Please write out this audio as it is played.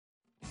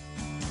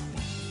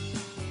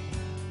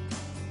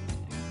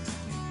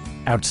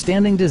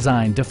Outstanding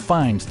design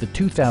defines the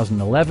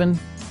 2011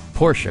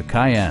 Porsche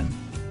Cayenne.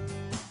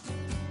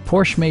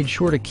 Porsche made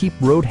sure to keep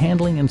road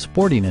handling and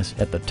sportiness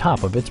at the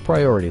top of its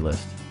priority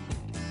list.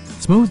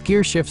 Smooth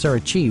gear shifts are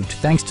achieved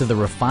thanks to the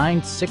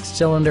refined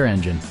 6-cylinder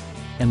engine,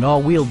 and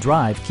all-wheel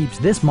drive keeps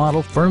this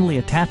model firmly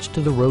attached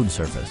to the road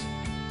surface.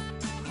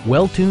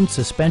 Well-tuned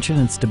suspension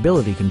and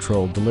stability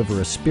control deliver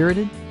a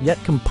spirited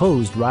yet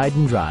composed ride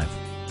and drive.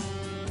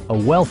 A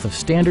wealth of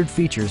standard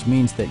features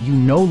means that you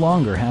no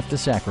longer have to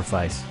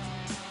sacrifice,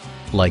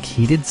 like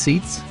heated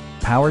seats,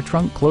 power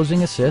trunk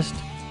closing assist,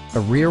 a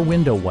rear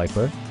window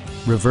wiper,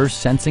 reverse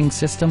sensing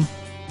system,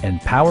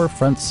 and power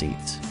front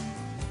seats.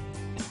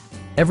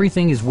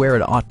 Everything is where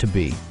it ought to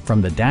be,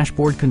 from the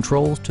dashboard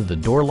controls to the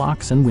door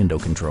locks and window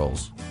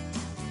controls.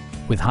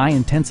 With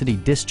high-intensity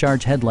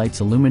discharge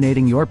headlights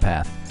illuminating your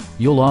path,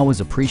 you'll always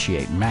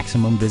appreciate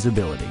maximum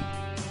visibility.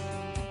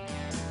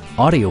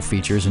 Audio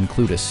features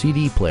include a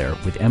CD player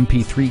with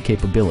MP3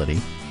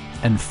 capability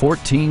and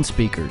 14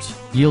 speakers,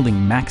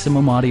 yielding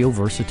maximum audio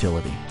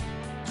versatility.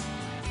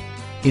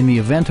 In the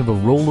event of a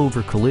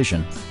rollover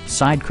collision,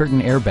 side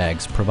curtain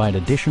airbags provide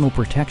additional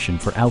protection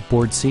for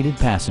outboard seated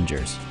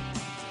passengers.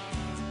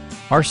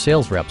 Our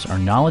sales reps are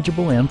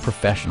knowledgeable and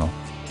professional.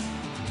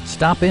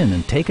 Stop in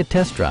and take a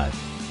test drive.